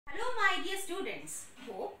my dear students.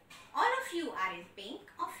 Hope all of you are in pink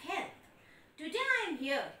of health. Today I am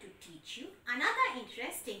here to teach you another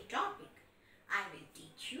interesting topic. I will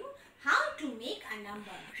teach you how to make a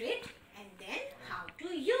number grid and then how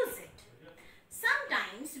to use it.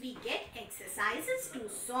 Sometimes we get exercises to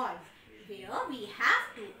solve where we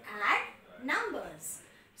have to add numbers.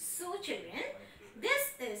 So children,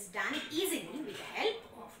 this is done easily with the help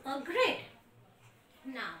of a grid.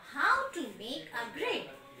 Now, how to make a grid?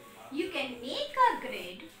 You can make a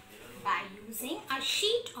grid by using a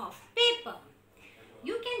sheet of paper.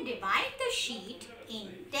 You can divide the sheet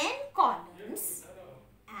in 10 columns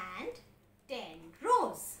and 10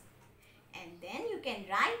 rows. And then you can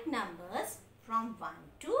write numbers from 1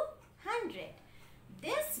 to 100.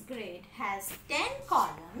 This grid has 10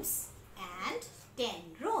 columns and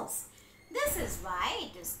 10 rows. This is why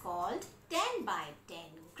it is called 10 by 10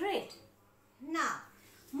 grid. Now,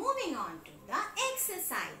 moving on to the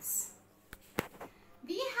exercise.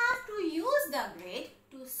 We have to use the grid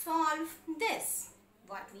to solve this.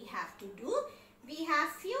 What we have to do? We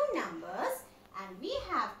have few numbers and we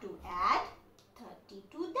have to add 30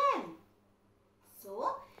 to them.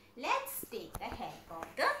 So, let's take the help of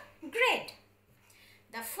the grid.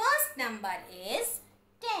 The first number is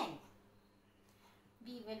 10.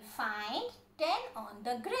 We will find 10 on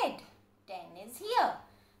the grid. 10 is here.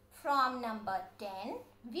 From number 10,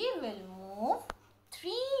 we will move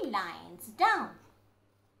 3 lines down.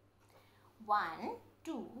 1,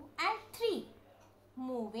 2 and 3.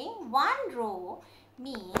 Moving 1 row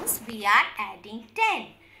means we are adding 10.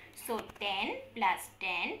 So 10 plus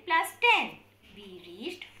 10 plus 10. We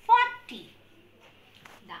reached 40.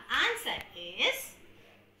 The answer is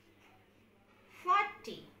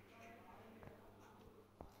 40.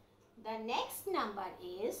 The next number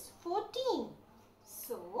is 14.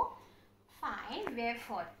 So, find where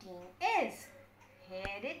 14 is.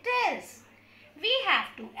 Here it is. We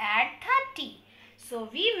have to add 30. So,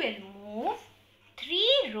 we will move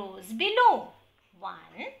 3 rows below. 1,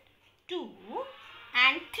 2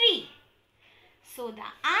 and 3. So,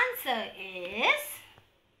 the answer is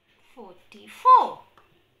 44.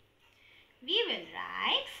 We will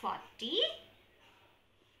write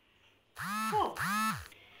 44.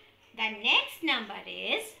 The next number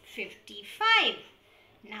is 55.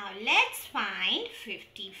 Now let's find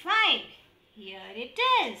 55. Here it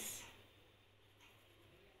is.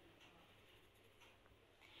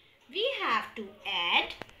 We have to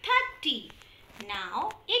add 30.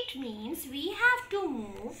 Now it means we have to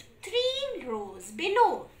move 3 rows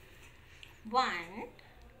below. 1,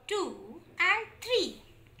 2 and 3.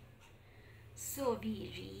 So we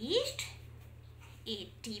reached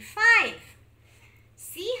 85.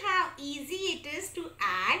 See how easy it is to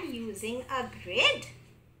add using a grid?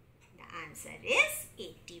 The answer is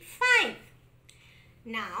 85.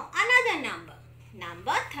 Now another number,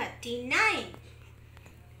 number 39.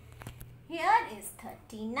 Here is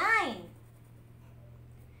 39.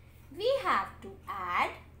 We have to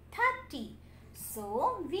add 30.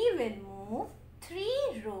 So we will move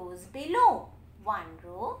 3 rows below. 1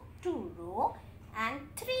 row, 2 row and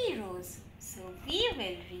 3 rows. So we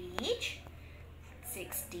will reach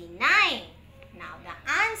 69. Now the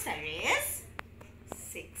answer is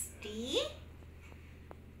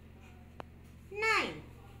 69.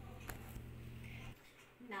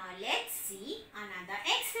 Now let's see another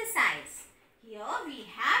exercise. Here we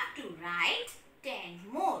have to write 10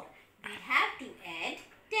 more. We have to add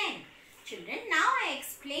 10. Children, now I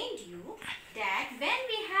explained you that when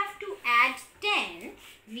we have to add 10,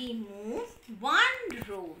 we move 1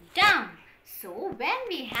 row down. So, when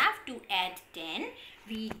we have to add 10,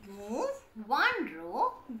 we move 1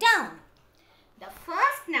 row down. The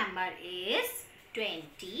first number is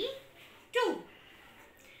 22.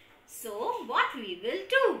 So, what we will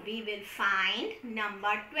do? We will find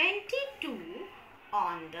number 22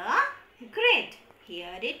 on the grid.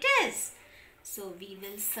 Here it is. So, we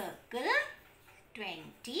will circle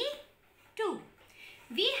 22.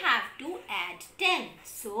 We have to add 10.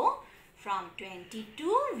 So, from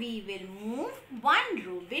 22, we will move 1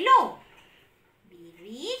 row below. We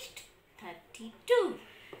reached 32.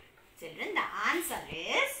 Children, the answer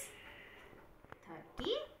is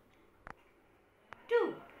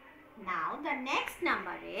 32. Now, the next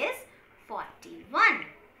number is 41.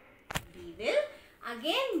 We will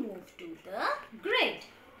again move to the grid.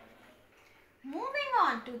 Moving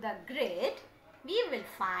on to the grid, we will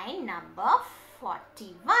find number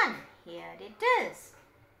 41. Here it is.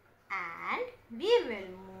 And we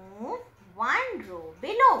will move 1 row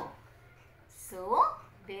below. So,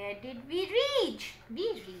 where did we reach?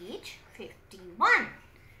 We reach 51.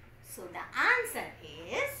 So, the answer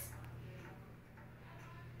is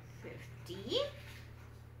 51.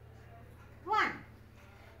 51.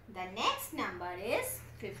 The next number is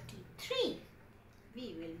 53.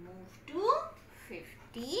 We will move to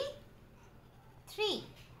 53.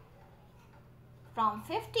 From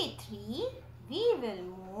 53, we will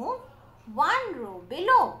move one row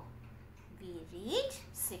below. We reach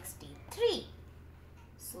 63.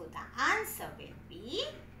 So the answer will be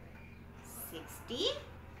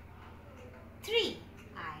 63.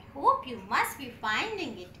 I hope you must be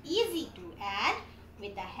finding it easy to add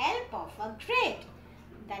with the help of a grid.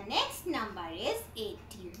 The next number is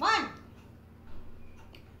 81.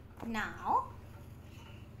 Now,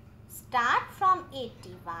 start from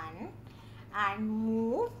 81 and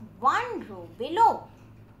move one row below.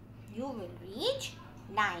 You will reach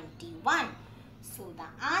 91. So the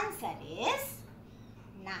answer is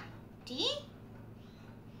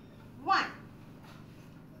 91.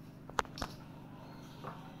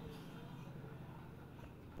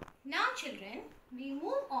 Now children, we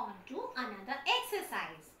move on to another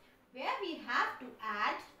exercise where we have to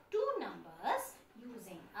add two numbers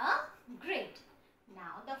using a grid.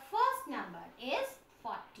 Now the first number is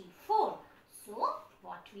 44. So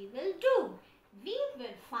what we will do? We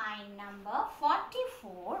will find number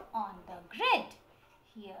 44 on the grid.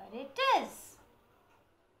 Here it is.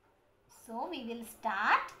 So we will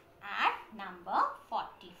start at number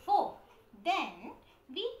 44. Then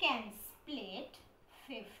we can split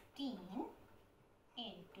 15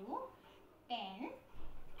 into 10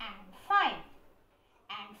 and 5.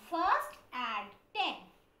 And first add 10.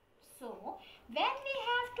 So when we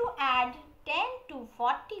have to add 10 to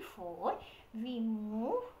 44, we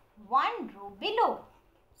move one row below.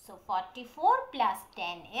 So 44 plus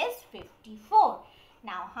 10 is 54.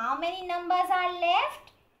 Now how many numbers are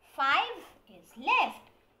left? 5 is left.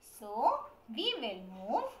 So we will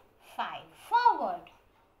move 5 forward.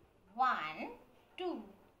 1, 2,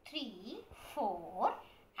 3, 4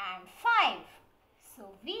 and 5. So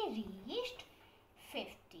we reached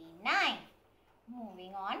 59.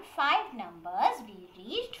 Moving on 5 numbers, we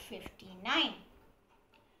reached 59.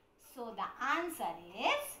 So the answer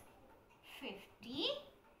is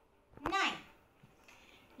 59.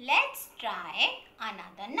 Let's try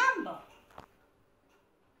another number.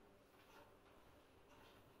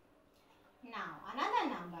 Now another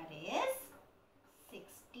number is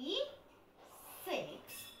 66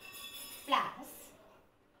 plus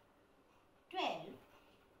 12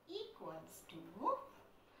 equals to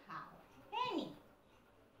how many?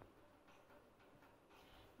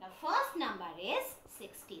 The first number is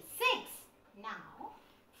 66. Now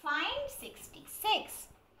find 66.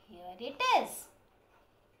 Here it is.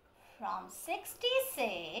 From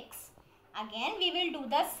 66, again we will do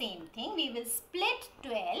the same thing. We will split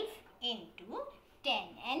 12 into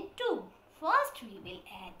 10 and 2. First we will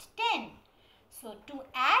add 10. So to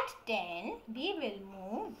add 10, we will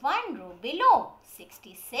move one row below.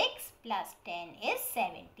 66 plus 10 is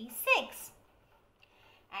 76.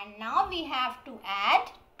 And now we have to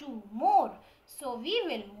add 2 more. So we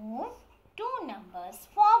will move 2 numbers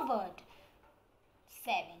forward.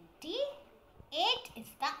 78 is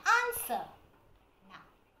the answer. Now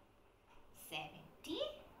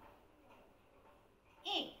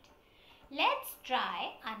 78. Let's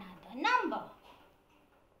try another number.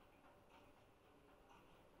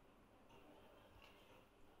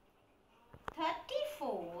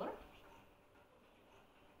 (34)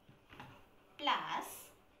 plus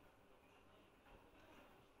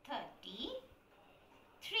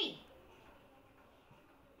 33.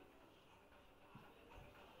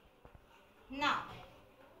 Now,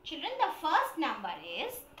 children, the first number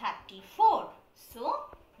is 34. So,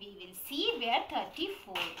 we will see where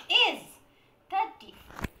 34 is.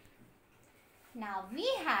 34. Now, we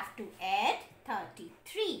have to add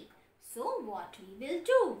 33. So, what we will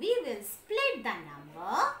do? We will split the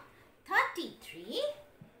number 33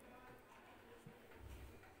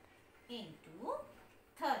 into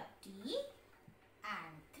 30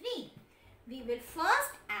 and 3. We will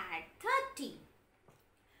first add 30.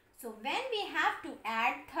 So, when we have to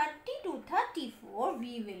add 30 to 34,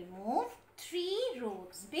 we will move 3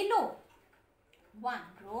 rows below. 1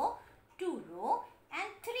 row, 2 row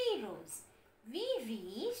and 3 rows. We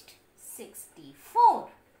reached 64.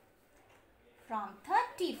 From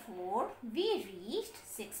 34, we reached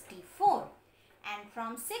 64. And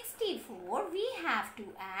from 64, we have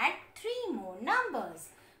to add 3 more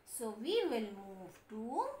numbers. So, we will move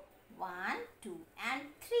to 1, 2 and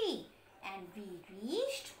 3. And we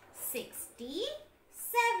reached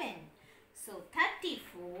 67. So,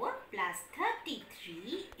 34 plus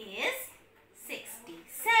 33 is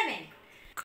 67.